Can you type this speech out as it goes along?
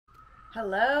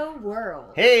Hello,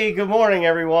 world. Hey, good morning,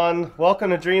 everyone. Welcome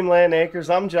to Dreamland Acres.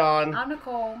 I'm John. I'm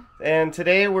Nicole. And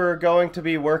today we're going to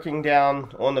be working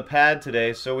down on the pad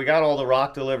today. So we got all the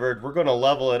rock delivered. We're going to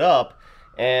level it up,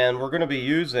 and we're going to be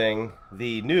using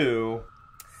the new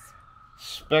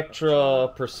Spectra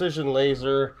precision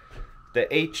laser, the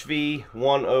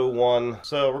HV101.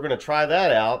 So we're going to try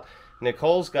that out.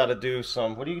 Nicole's got to do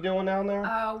some, what are you doing down there?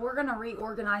 We're going to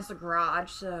reorganize the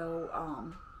garage. So,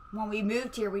 when we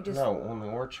moved here, we just... No, on the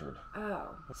orchard.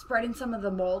 Oh. Spreading some of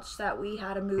the mulch that we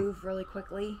had to move really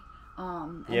quickly.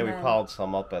 Yeah, we piled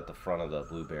some up at the front of the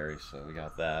blueberries, so we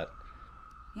got that.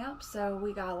 Yep, so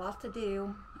we got a lot to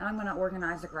do. And I'm going to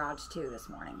organize the garage, too, this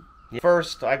morning.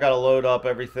 First, I got to load up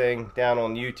everything down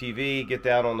on UTV, get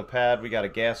down on the pad. We got to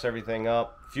gas everything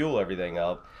up, fuel everything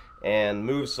up, and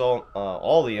move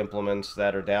all the implements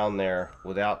that are down there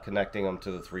without connecting them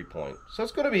to the 3-point. So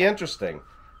it's going to be interesting.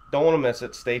 Don't want to miss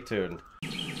it. Stay tuned.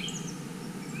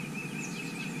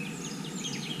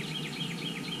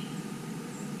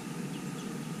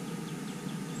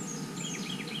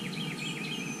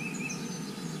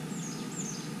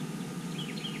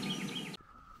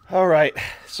 All right,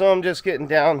 so I'm just getting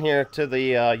down here to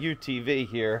the UTV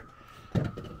here.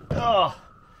 Oh.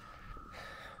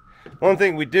 One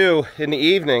thing we do in the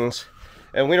evenings,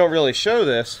 and we don't really show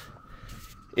this,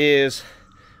 is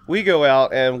we go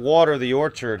out and water the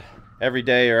orchard every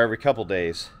day or every couple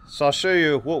days. So I'll show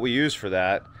you what we use for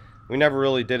that. We never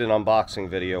really did an unboxing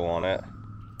video on it.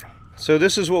 So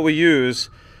this is what we use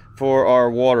for our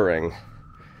watering.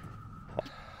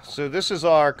 So this is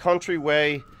our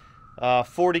Countryway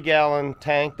 40-gallon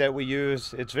tank that we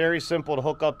use. It's very simple to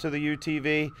hook up to the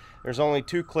UTV. There's only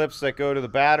 2 clips that go to the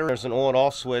battery. There's an on and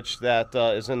off switch that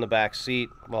is in the back seat.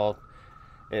 Well,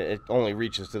 it only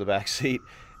reaches to the back seat.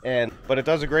 But it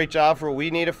does a great job for what we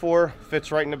need it for.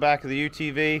 Fits right in the back of the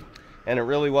UTV, and it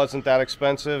really wasn't that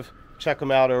expensive. Check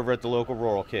them out over at the local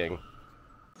Rural King.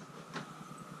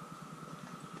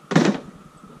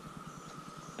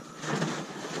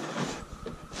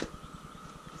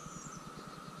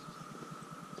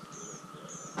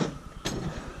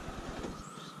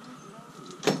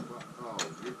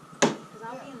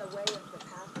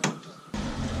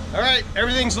 All right,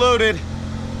 everything's loaded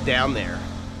down there.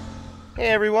 Hey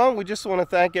everyone, we just want to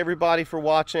thank everybody for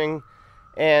watching,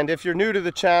 and if you're new to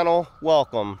the channel,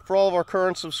 welcome. For all of our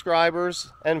current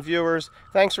subscribers and viewers,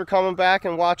 thanks for coming back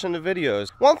and watching the videos.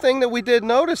 One thing that we did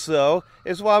notice though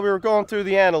is while we were going through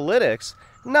the analytics,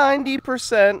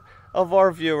 90% of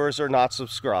our viewers are not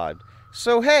subscribed.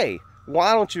 So hey,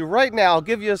 why don't you right now, I'll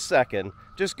give you a second,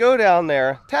 just go down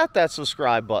there, tap that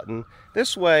subscribe button.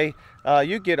 This way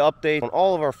you get updates on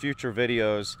all of our future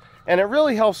videos, and it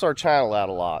really helps our channel out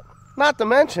a lot. Not to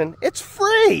mention, it's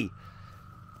free.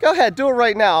 Go ahead, do it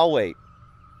right now. I'll wait.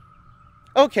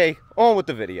 Okay, on with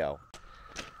the video.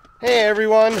 Hey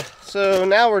everyone, so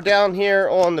now we're down here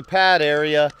on the pad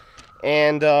area,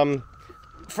 and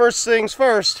first things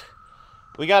first,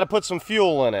 we got to put some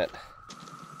fuel in it.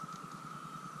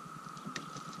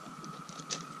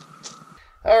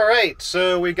 All right,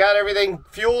 so we got everything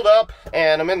fueled up,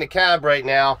 and I'm in the cab right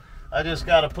now. I just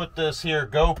got to put this here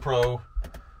GoPro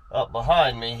up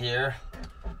behind me here,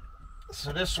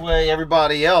 so this way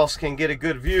everybody else can get a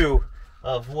good view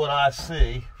of what I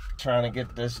see. Trying to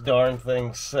get this darn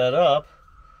thing set up.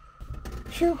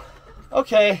 Phew.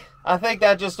 Okay, I think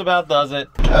that just about does it.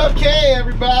 Okay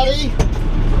everybody,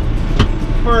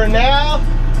 for now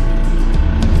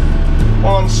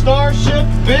on Starship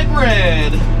Big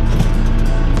Red,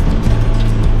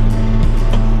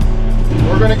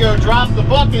 we're gonna go drop the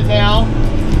bucket now,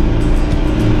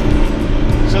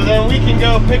 so then we can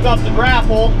go pick up the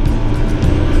grapple.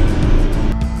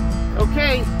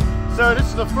 Okay, so this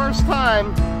is the first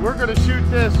time we're going to shoot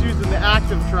this using the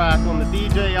active track on the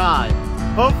DJI.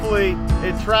 Hopefully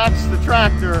it tracks the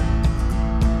tractor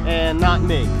and not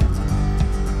me.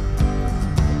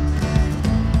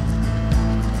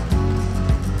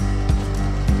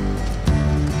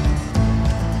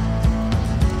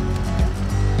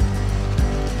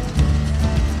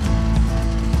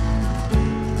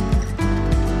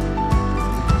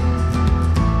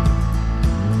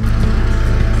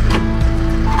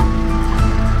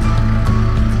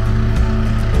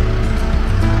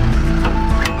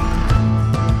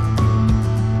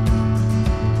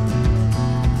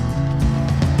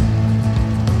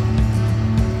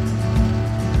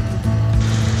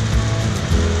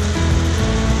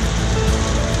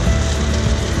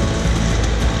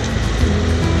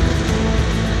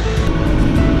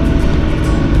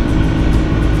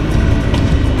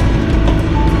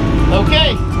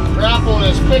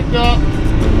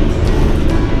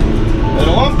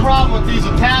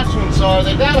 are,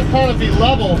 they gotta kind of be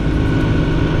level.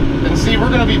 And see, we're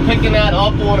gonna be picking that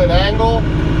up on an angle,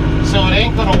 so it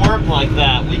ain't gonna work like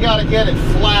that. We gotta get it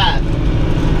flat.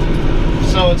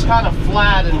 So it's kind of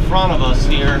flat in front of us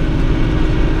here.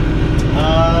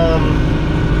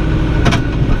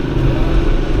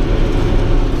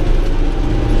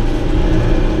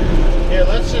 Here,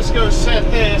 let's just go set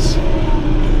this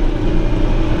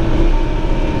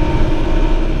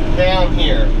down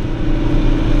here.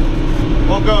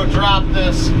 We'll go drop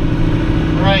this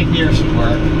right here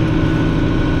somewhere.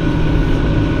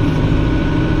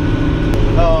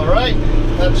 All right,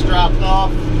 that's dropped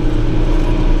off.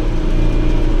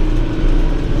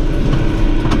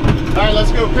 All right,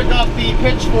 let's go pick up the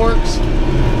pitchforks.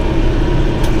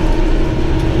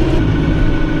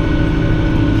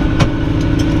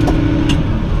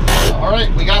 All right,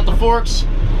 we got the forks.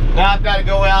 Now I've got to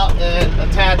go out and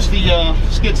attach the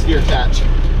skid steer attach.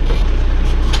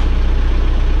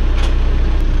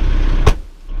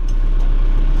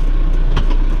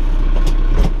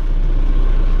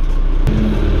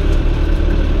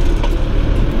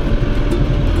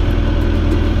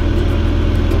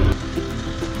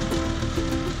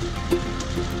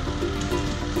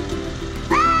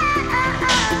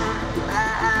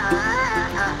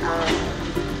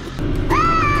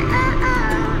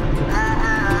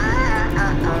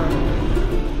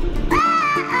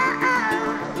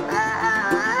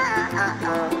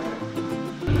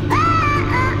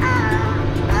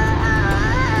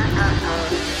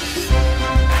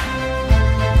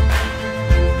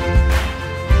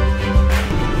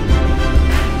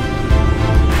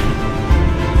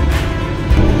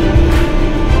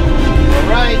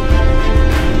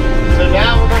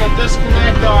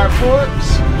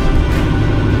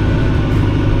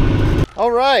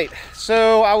 Alright,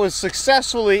 so I was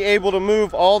successfully able to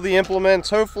move all the implements.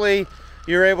 Hopefully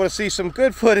you're able to see some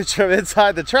good footage from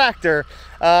inside the tractor.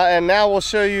 And now we'll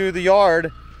show you the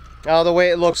yard the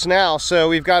way it looks now. So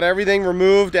we've got everything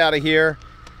removed out of here.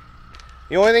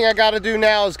 The only thing I got to do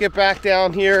now is get back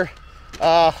down here.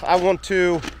 I want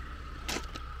to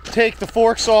take the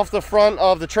forks off the front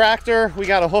of the tractor. We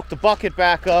got to hook the bucket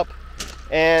back up,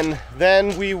 and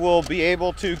then we will be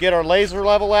able to get our laser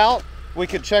level out. We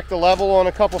could check the level on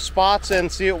a couple spots and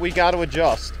see what we got to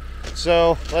adjust.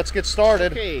 So let's get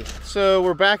started. Okay, so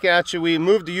we're back at you. We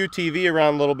moved the UTV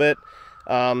around a little bit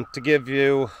to give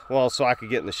you, well, so I could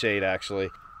get in the shade actually.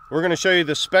 We're going to show you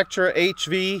the Spectra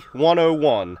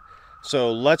HV101. So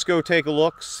let's go take a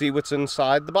look, see what's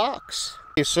inside the box.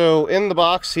 Okay, so in the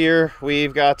box here,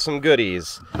 we've got some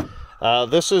goodies.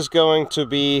 This is going to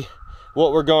be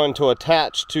what we're going to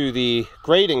attach to the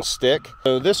grading stick.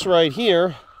 So this right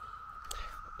here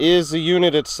is the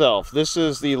unit itself. This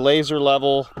is the laser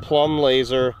level plumb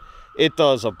laser. It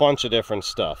does a bunch of different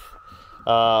stuff.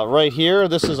 Right here,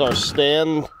 this is our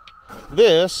stand.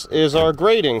 This is our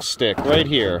grading stick right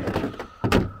here.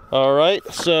 All right,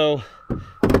 so,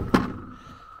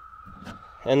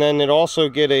 and then it also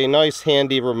get a nice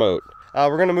handy remote.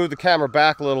 We're going to move the camera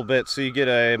back a little bit so you get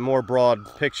a more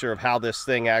broad picture of how this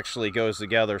thing actually goes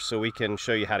together, so we can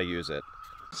show you how to use it.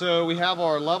 So we have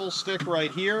our level stick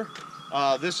right here.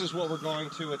 This is what we're going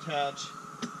to attach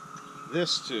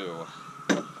this to.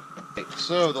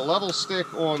 So the level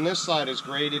stick on this side is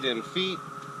graded in feet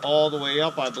all the way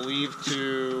up, I believe,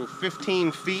 to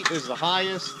 15 feet is the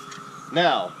highest.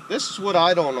 Now, this is what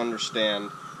I don't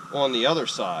understand on the other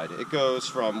side. It goes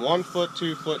from 1 foot,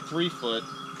 2 foot, 3 foot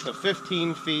to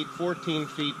 15 feet, 14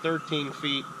 feet, 13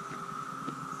 feet.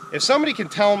 If somebody can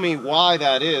tell me why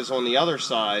that is on the other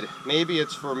side, maybe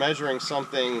it's for measuring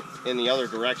something in the other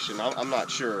direction. I'm not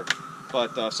sure.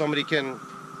 But somebody can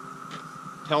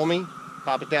tell me,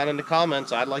 pop it down in the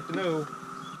comments. I'd like to know.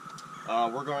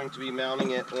 We're going to be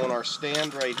mounting it on our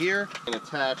stand right here and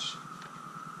attach.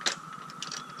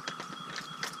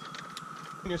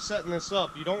 When you're setting this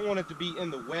up, you don't want it to be in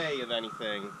the way of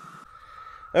anything.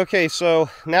 Okay, so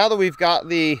now that we've got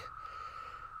the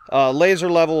laser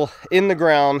level in the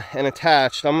ground and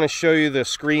attached, I'm going to show you the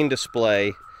screen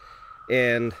display.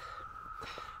 And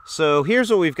so here's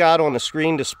what we've got on the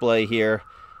screen display here.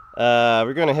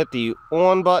 We're going to hit the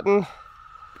on button,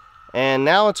 and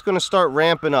now it's going to start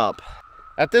ramping up.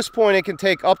 At this point, it can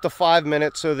take up to 5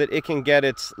 minutes so that it can get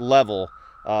its level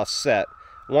set.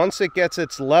 Once it gets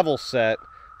its level set,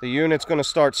 the unit's going to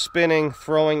start spinning,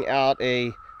 throwing out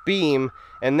a beam,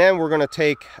 and then we're going to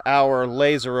take our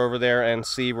laser over there and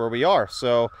see where we are.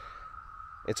 So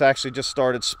it's actually just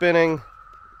started spinning.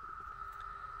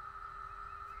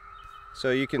 So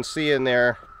you can see in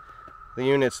there, the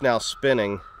unit's now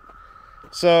spinning.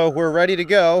 So we're ready to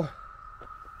go.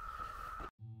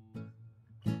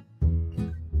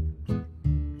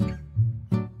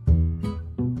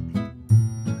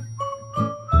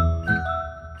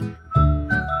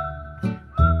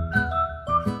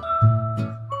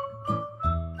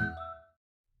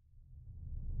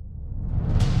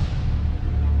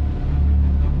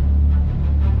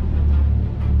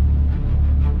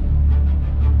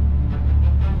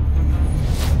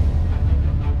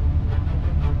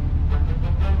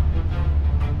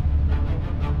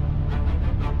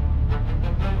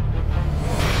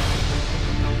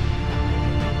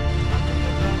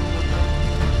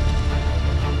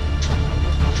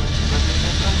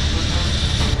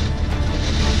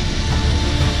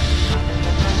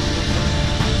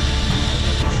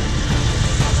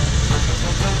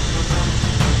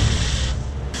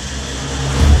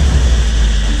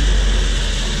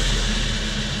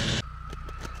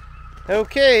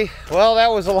 Okay, well,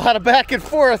 that was a lot of back and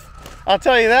forth, I'll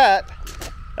tell you that.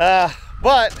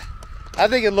 But I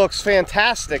think it looks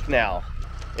fantastic now.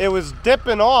 It was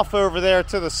dipping off over there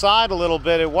to the side a little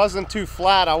bit. It wasn't too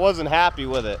flat. I wasn't happy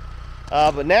with it.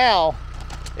 But now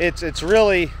it's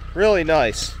really, really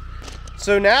nice.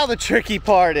 So now the tricky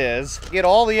part is get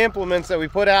all the implements that we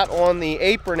put out on the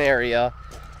apron area,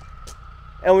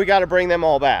 and we got to bring them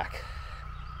all back.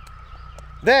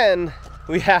 Then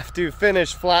we have to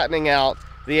finish flattening out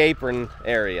the apron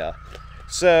area.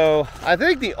 So I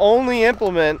think the only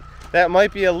implement that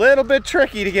might be a little bit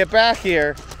tricky to get back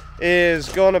here is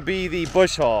going to be the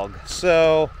bush hog.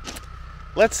 So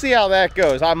let's see how that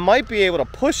goes. I might be able to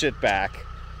push it back.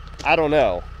 I don't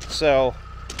know. So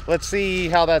let's see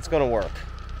how that's going to work.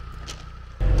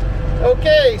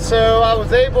 Okay, so I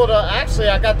was able to, actually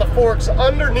I got the forks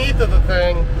underneath of the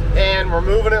thing and we're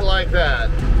moving it like that.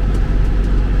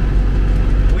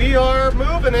 We are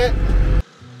moving it.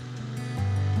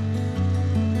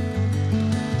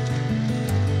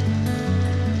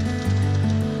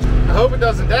 I hope it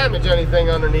doesn't damage anything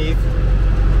underneath.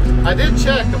 I did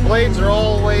check, the blades are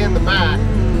all the way in the back,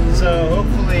 so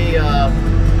hopefully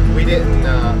we didn't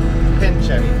pinch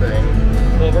anything.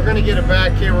 But we're gonna get it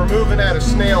back here. We're moving at a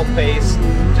snail pace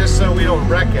just so we don't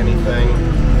wreck anything.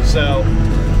 So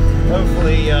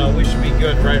hopefully we should be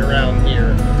good right around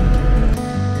here.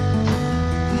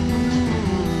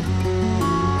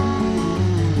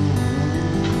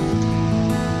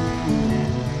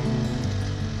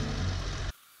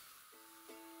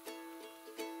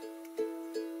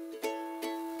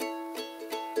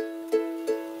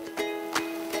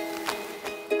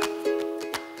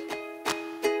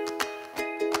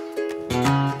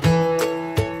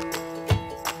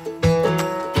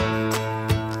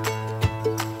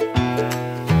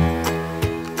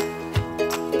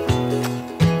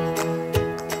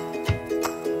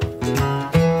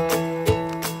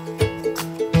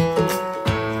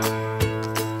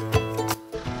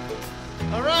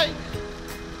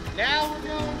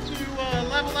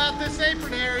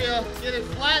 Apron area, get it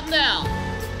flattened out.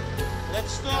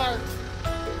 Let's start.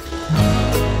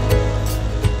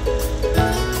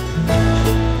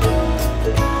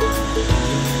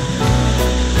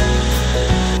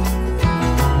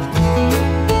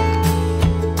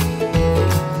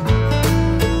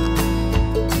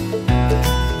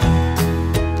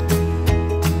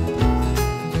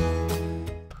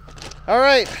 All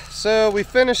right, so we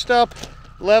finished up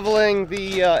leveling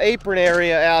the apron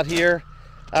area out here.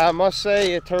 I must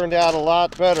say it turned out a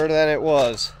lot better than it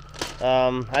was.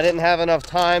 I didn't have enough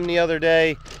time the other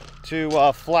day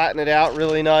to flatten it out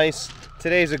really nice.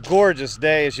 Today's a gorgeous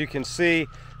day, as you can see,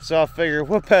 so I figured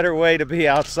what better way to be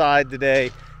outside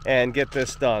today and get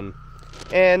this done.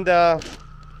 And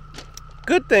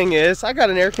good thing is I got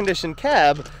an air-conditioned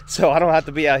cab, so I don't have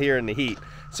to be out here in the heat.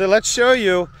 So let's show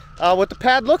you what the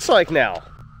pad looks like now.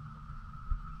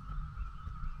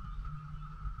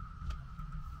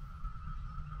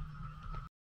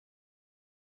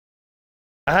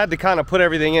 I had to kind of put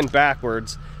everything in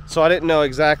backwards, so I didn't know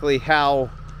exactly how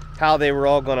they were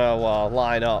all gonna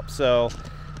line up. So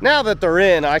now that they're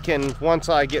in, I can, once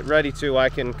I get ready to, I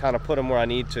can kind of put them where I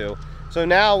need to. So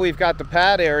now we've got the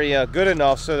pad area good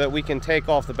enough so that we can take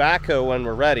off the backhoe when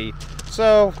we're ready.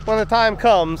 So when the time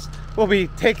comes, we'll be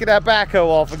taking that backhoe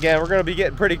off again. We're gonna be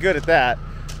getting pretty good at that.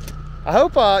 I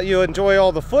hope you enjoy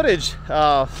all the footage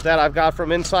that I've got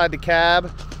from inside the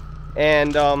cab,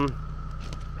 and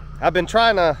I've been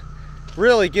trying to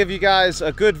really give you guys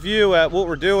a good view at what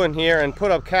we're doing here and put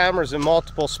up cameras in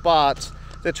multiple spots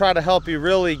to try to help you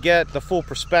really get the full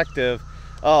perspective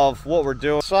of what we're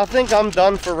doing. So I think I'm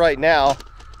done for right now.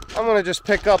 I'm gonna just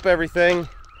pick up everything,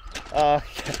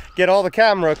 get all the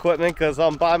camera equipment because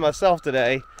I'm by myself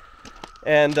today,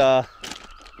 and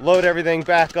load everything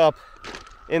back up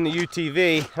in the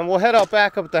UTV, and we'll head up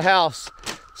back up at the house,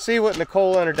 see what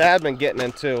Nicole and her dad been getting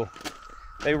into.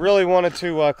 They really wanted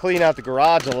to clean out the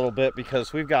garage a little bit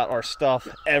because we've got our stuff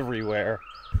everywhere.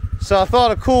 So I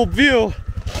thought a cool view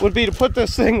would be to put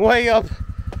this thing way up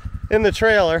in the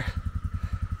trailer.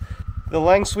 The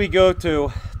lengths we go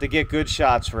to get good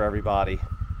shots for everybody.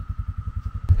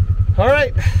 All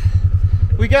right,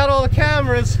 we got all the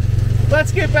cameras.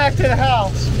 Let's get back to the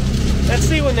house. Let's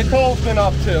see what Nicole's been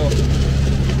up to.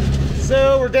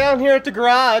 So we're down here at the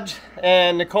garage,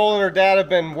 and Nicole and her dad have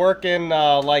been working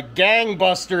like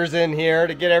gangbusters in here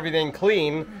to get everything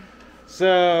clean.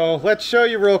 So let's show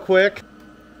you real quick.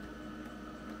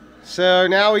 So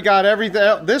now we got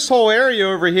everything. This whole area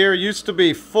over here used to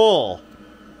be full.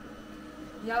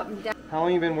 Yep. How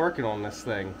long have you been working on this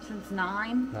thing? Since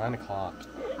 9. 9 o'clock.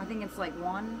 I think it's like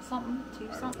 1 something, 2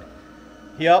 something.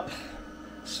 Yep.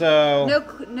 So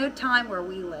no time where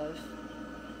we live.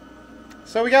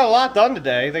 So we got a lot done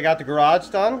today. They got the garage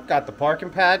done, got the parking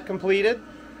pad completed.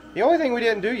 The only thing we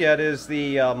didn't do yet is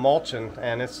the mulching,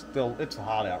 and it's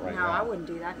hot out right now. No, I wouldn't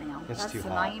do that now. It's That's too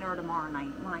hot. tonight or tomorrow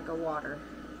night when I go water.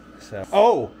 So,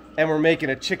 oh, and we're making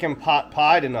a chicken pot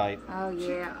pie tonight. Oh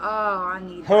yeah. Oh, I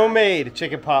need Homemade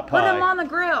chicken pot pie. Put them on the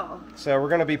grill. So we're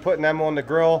going to be putting them on the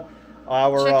grill.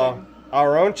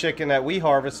 Our own chicken that we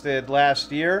harvested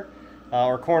last year,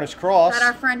 our Cornish cross. That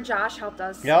our friend Josh helped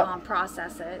us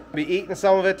process it. We'll be eating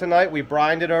some of it tonight. We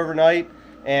brined it overnight,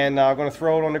 and I'm going to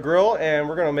throw it on the grill, and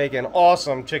we're going to make an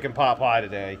awesome chicken pot pie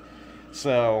today.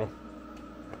 So,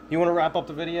 you want to wrap up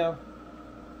the video?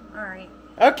 All right.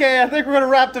 Okay, I think we're going to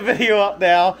wrap the video up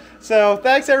now. So,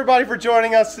 thanks everybody for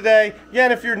joining us today.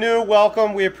 Again, if you're new,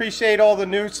 welcome. We appreciate all the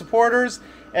new supporters.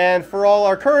 And for all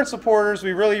our current supporters,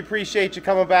 we really appreciate you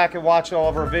coming back and watching all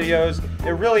of our videos.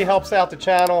 It really helps out the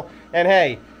channel. And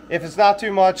hey, if it's not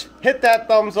too much, hit that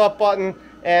thumbs up button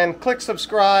and click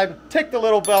subscribe. Tick the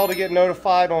little bell to get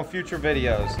notified on future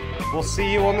videos. We'll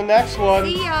see you on the next one.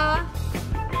 See ya.